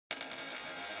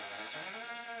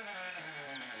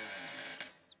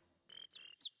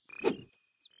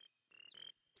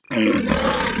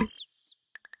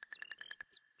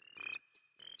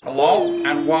Hello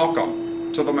and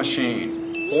welcome to The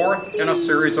Machine, fourth in a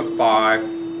series of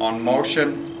 5 on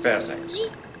motion physics.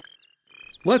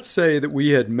 Let's say that we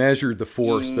had measured the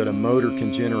force that a motor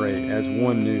can generate as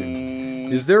 1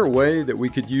 Newton. Is there a way that we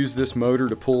could use this motor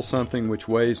to pull something which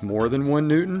weighs more than 1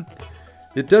 Newton?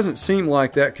 It doesn't seem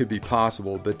like that could be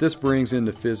possible, but this brings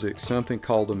into physics something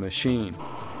called a machine.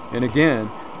 And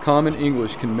again, common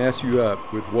English can mess you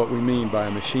up with what we mean by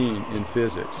a machine in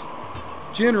physics.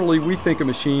 Generally, we think a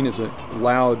machine is a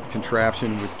loud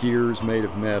contraption with gears made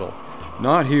of metal.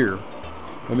 Not here.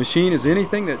 A machine is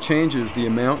anything that changes the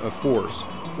amount of force,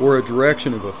 or a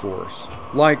direction of a force,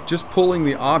 like just pulling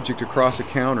the object across a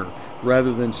counter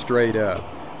rather than straight up.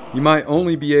 You might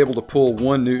only be able to pull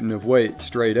 1 Newton of weight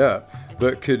straight up,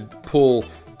 but could pull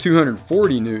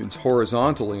 240 newtons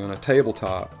horizontally on a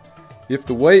tabletop. If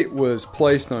the weight was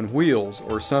placed on wheels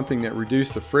or something that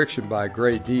reduced the friction by a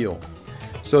great deal.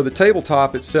 So the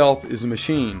tabletop itself is a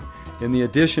machine, and the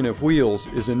addition of wheels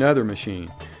is another machine.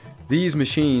 These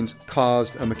machines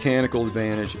caused a mechanical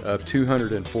advantage of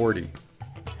 240.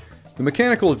 The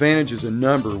mechanical advantage is a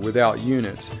number without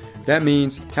units. That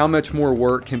means how much more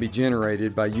work can be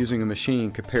generated by using a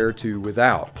machine compared to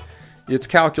without. It's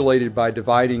calculated by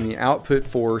dividing the output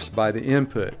force by the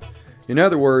input. In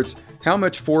other words, how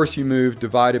much force you move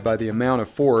divided by the amount of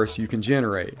force you can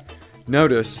generate.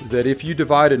 Notice that if you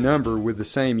divide a number with the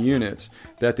same units,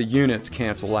 that the units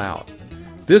cancel out.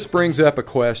 This brings up a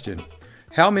question.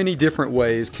 How many different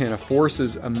ways can a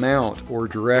force's amount or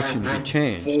direction be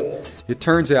changed? It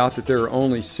turns out that there are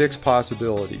only 6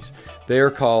 possibilities. They are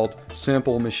called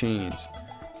simple machines.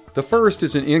 The first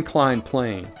is an inclined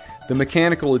plane, the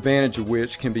mechanical advantage of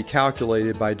which can be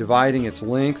calculated by dividing its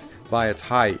length by its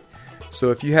height. So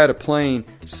if you had a plane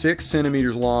 6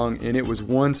 centimeters long and it was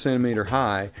 1 centimeter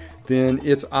high, then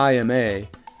its IMA,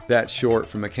 that's short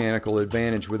for mechanical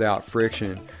advantage without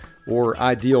friction, or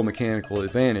ideal mechanical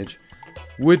advantage,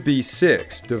 would be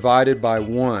 6 divided by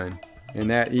 1, and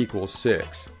that equals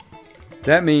 6.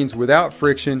 That means without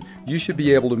friction, you should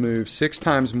be able to move 6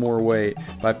 times more weight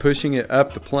by pushing it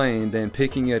up the plane than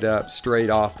picking it up straight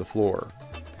off the floor.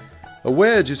 A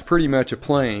wedge is pretty much a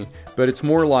plane, but it's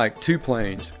more like 2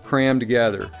 planes crammed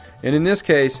together, and in this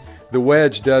case, the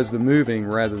wedge does the moving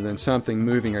rather than something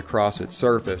moving across its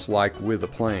surface like with a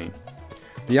plane.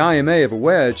 The IMA of a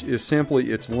wedge is simply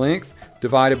its length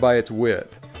divided by its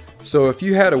width. So if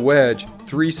you had a wedge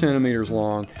 3 centimeters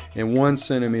long and 1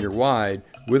 centimeter wide,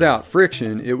 without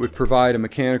friction it would provide a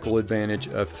mechanical advantage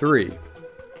of 3.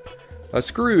 A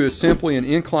screw is simply an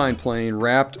inclined plane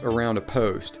wrapped around a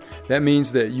post. That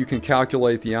means that you can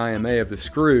calculate the IMA of the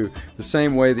screw the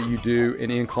same way that you do an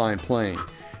inclined plane.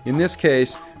 In this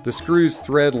case, the screw's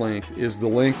thread length is the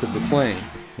length of the plane,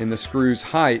 and the screw's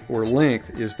height or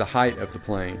length is the height of the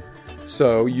plane.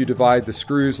 So you divide the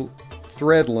screw's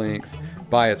thread length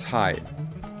by its height.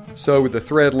 So with a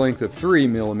thread length of 3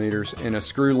 millimeters and a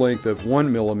screw length of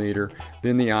 1 millimeter,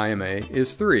 then the IMA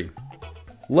is 3.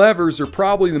 Levers are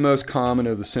probably the most common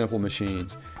of the simple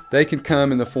machines. They can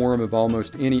come in the form of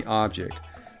almost any object.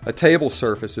 A table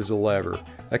surface is a lever,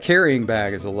 a carrying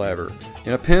bag is a lever,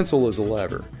 and a pencil is a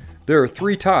lever. There are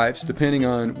 3 types depending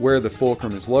on where the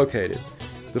fulcrum is located.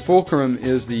 The fulcrum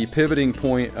is the pivoting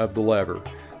point of the lever.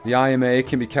 The IMA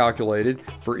can be calculated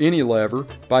for any lever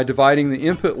by dividing the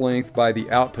input length by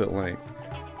the output length.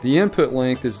 The input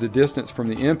length is the distance from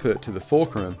the input to the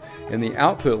fulcrum, and the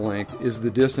output length is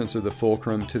the distance of the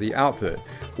fulcrum to the output,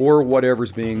 or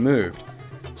whatever's being moved.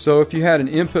 So if you had an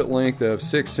input length of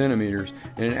 6 centimeters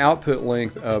and an output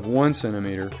length of 1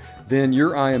 centimeter, then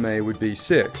your IMA would be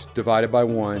 6 divided by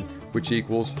 1, which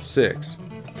equals 6.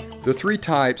 The 3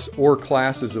 types or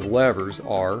classes of levers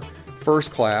are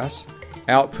first class,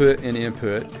 output and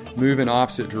input move in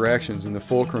opposite directions and the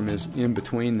fulcrum is in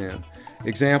between them.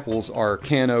 Examples are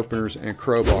can openers and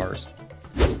crowbars.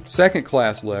 Second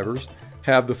class levers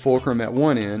have the fulcrum at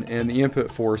one end and the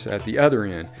input force at the other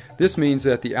end. This means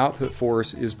that the output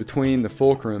force is between the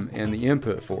fulcrum and the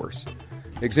input force.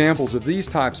 Examples of these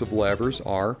types of levers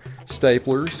are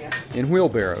staplers and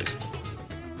wheelbarrows.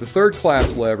 The third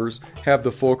class levers have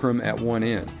the fulcrum at one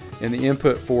end and the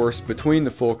input force between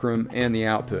the fulcrum and the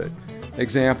output.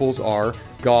 Examples are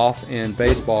golf and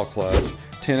baseball clubs,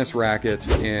 tennis rackets,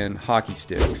 and hockey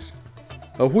sticks.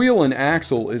 A wheel and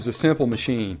axle is a simple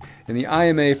machine, and the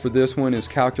IMA for this one is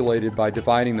calculated by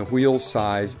dividing the wheel's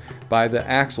size by the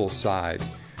axle's size.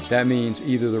 That means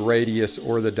either the radius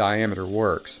or the diameter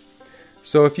works.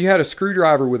 So if you had a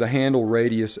screwdriver with a handle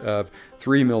radius of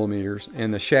 3 millimeters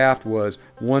and the shaft was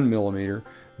 1 millimeter,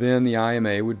 then the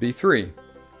IMA would be 3.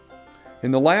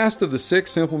 And the last of the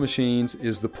 6 simple machines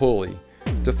is the pulley.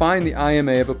 To find the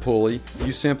IMA of a pulley,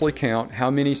 you simply count how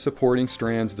many supporting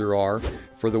strands there are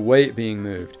for the weight being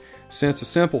moved. Since a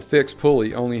simple fixed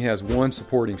pulley only has one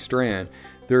supporting strand,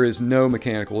 there is no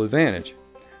mechanical advantage.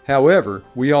 However,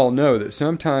 we all know that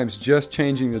sometimes just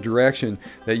changing the direction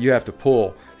that you have to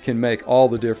pull can make all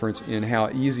the difference in how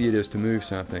easy it is to move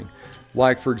something.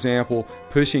 Like, for example,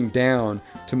 pushing down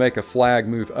to make a flag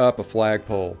move up a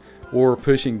flagpole, or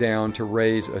pushing down to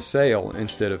raise a sail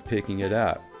instead of picking it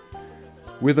up.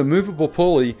 With a movable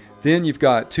pulley, then you've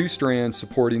got 2 strands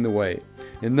supporting the weight,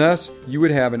 and thus you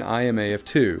would have an IMA of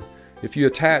 2. If you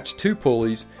attach 2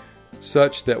 pulleys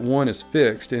such that one is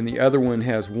fixed and the other one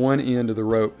has one end of the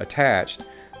rope attached,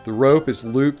 the rope is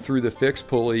looped through the fixed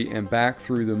pulley and back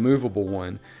through the movable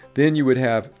one, then you would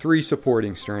have 3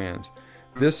 supporting strands.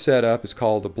 This setup is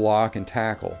called a block and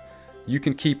tackle. You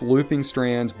can keep looping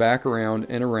strands back around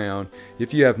and around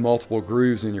if you have multiple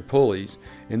grooves in your pulleys,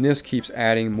 and this keeps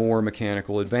adding more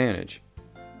mechanical advantage.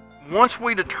 Once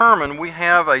we determine we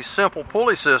have a simple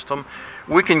pulley system,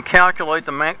 we can calculate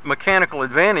the mechanical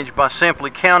advantage by simply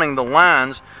counting the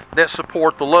lines that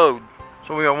support the load.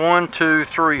 So we got 1, 2,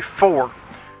 3, 4.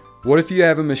 What if you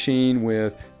have a machine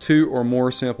with 2 or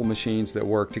more simple machines that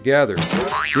work together?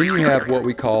 Then you have what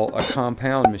we call a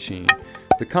compound machine.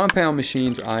 The compound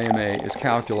machine's IMA is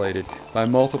calculated by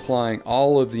multiplying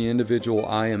all of the individual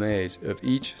IMAs of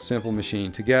each simple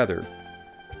machine together.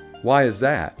 Why is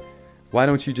that? Why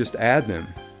don't you just add them?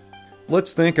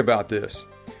 Let's think about this.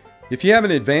 If you have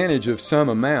an advantage of some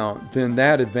amount, then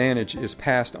that advantage is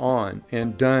passed on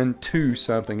and done to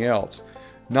something else,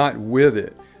 not with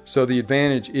it. So the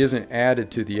advantage isn't added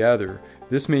to the other.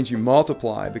 This means you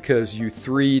multiply because you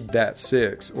 3'd that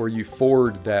 6 or you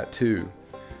 4'd that 2.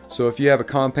 So if you have a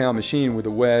compound machine with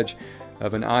a wedge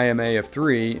of an IMA of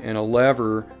 3 and a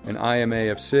lever an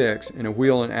IMA of 6 and a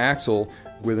wheel and axle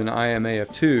with an IMA of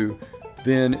 2,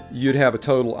 then you'd have a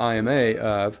total IMA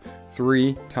of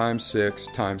 3 times 6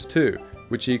 times 2,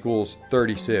 which equals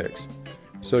 36.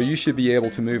 So you should be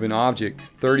able to move an object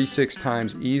 36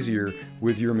 times easier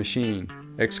with your machine,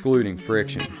 excluding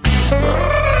friction.